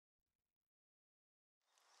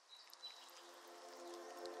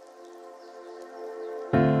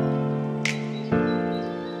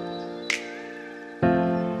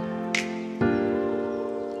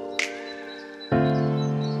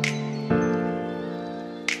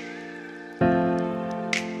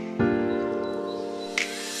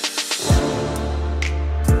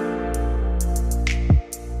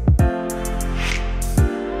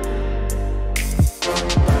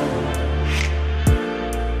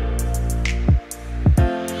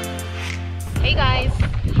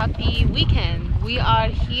we are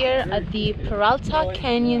here at the Peralta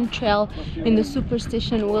Canyon Trail in the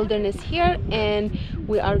Superstition Wilderness here, and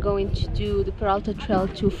we are going to do the Peralta Trail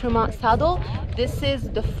to Fremont Saddle. This is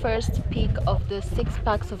the first peak of the 6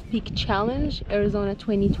 Packs of Peak Challenge, Arizona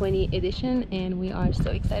 2020 edition, and we are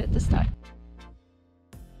so excited to start.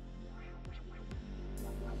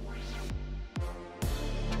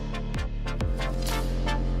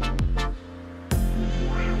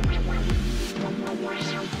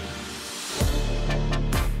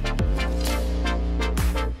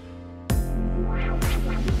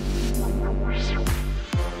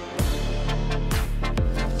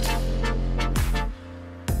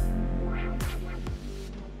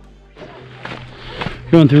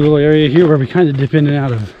 Going through a little area here where we kind of dip in and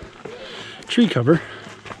out of tree cover.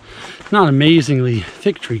 Not amazingly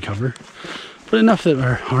thick tree cover, but enough that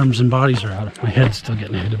our arms and bodies are out. My head's still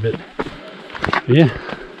getting hit a bit. But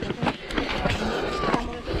yeah.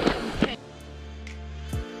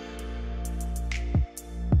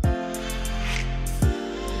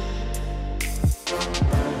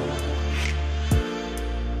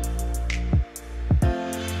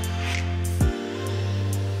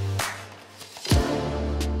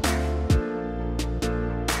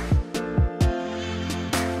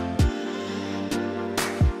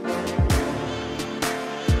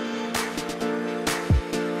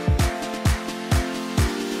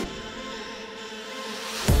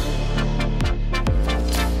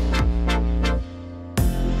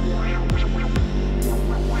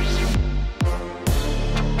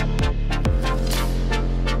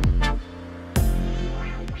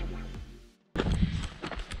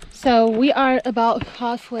 So we are about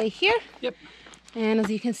halfway here. Yep. And as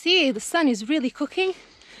you can see, the sun is really cooking,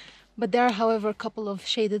 but there are, however, a couple of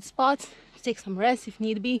shaded spots to take some rest if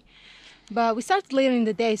need be. But we started later in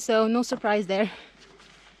the day, so no surprise there.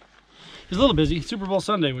 It's a little busy. Super Bowl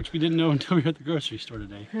Sunday, which we didn't know until we were at the grocery store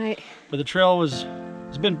today. Right. But the trail has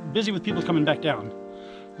been busy with people coming back down.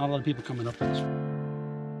 Not a lot of people coming up this.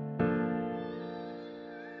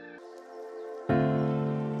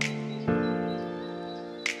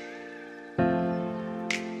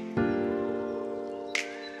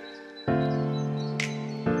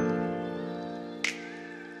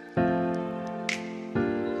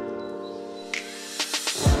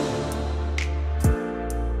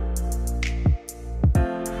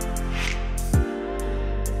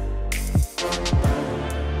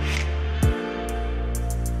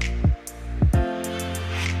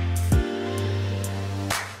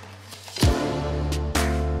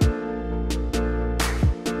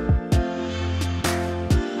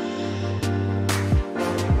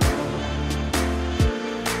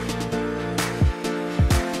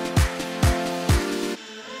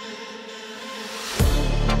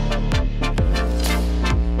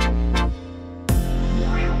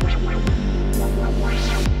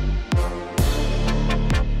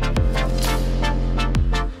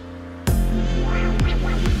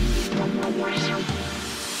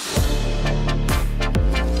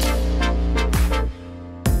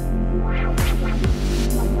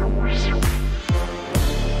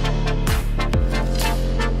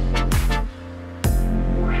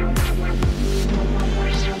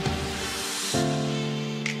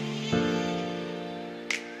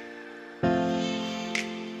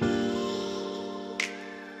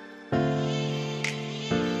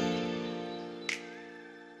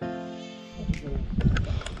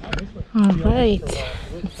 All right,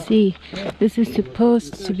 let's see. This is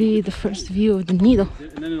supposed to be the first view of the needle.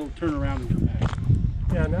 And then it'll turn around and come back.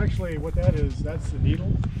 Yeah, and actually what that is, that's the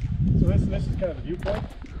needle. So this is kind of the viewpoint.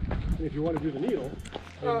 And if you want to do the needle,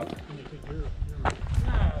 then you take your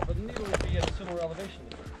Nah, but the needle would be at a similar elevation.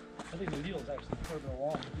 I think the needle is actually further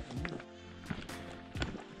along.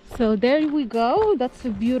 So there we go. That's a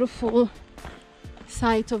beautiful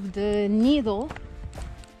sight of the needle.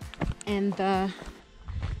 And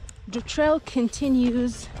the trail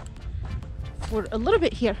continues for a little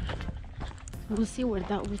bit here. We'll see where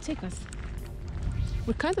that will take us.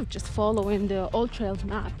 We're kind of just following the Old Trails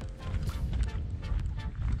map.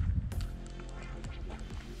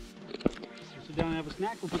 We'll sit down and have a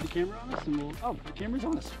snack. We'll put the camera on us and we'll... Oh, the camera's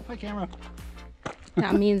on us. Hi, camera.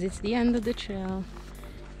 That means it's the end of the trail.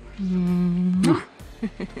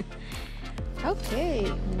 Okay,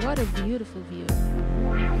 what a beautiful view.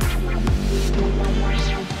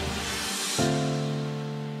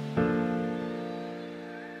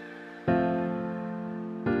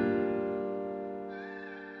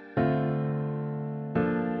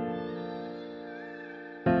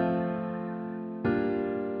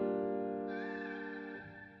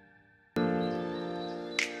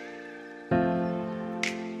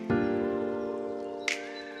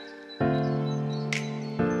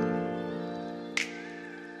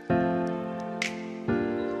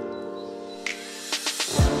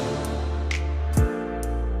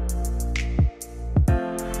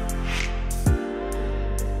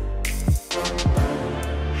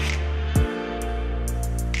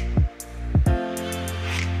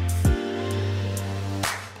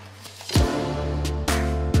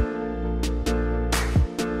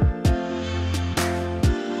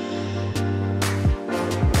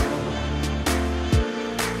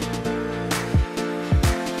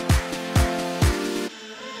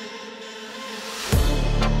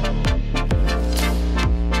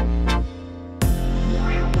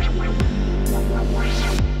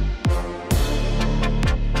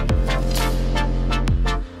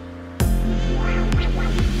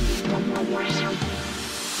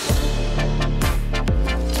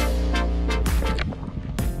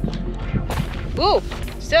 Ooh,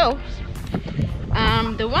 so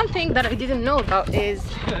the one thing that I didn't know about is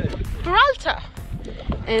Peralta.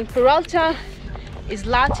 And Peralta is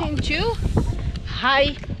Latin to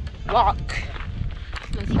high rock.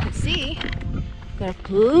 As you can see, there are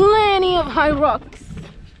plenty of high rocks.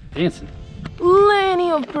 Dancing.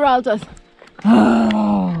 Plenty of Peraltas.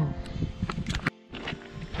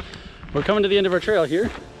 We're coming to the end of our trail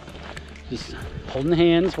here. Just holding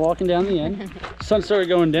hands, walking down the end. Sun started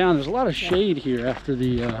going down. There's a lot of shade here after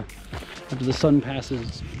the sun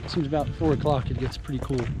passes. It seems about 4 o'clock. It gets pretty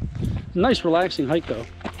cool. Nice, relaxing hike though.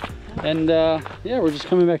 And yeah, we're just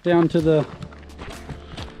coming back down to the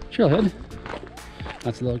trailhead.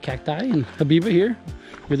 That's a little cacti and Habiba here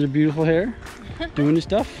with her beautiful hair, doing her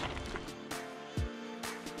stuff.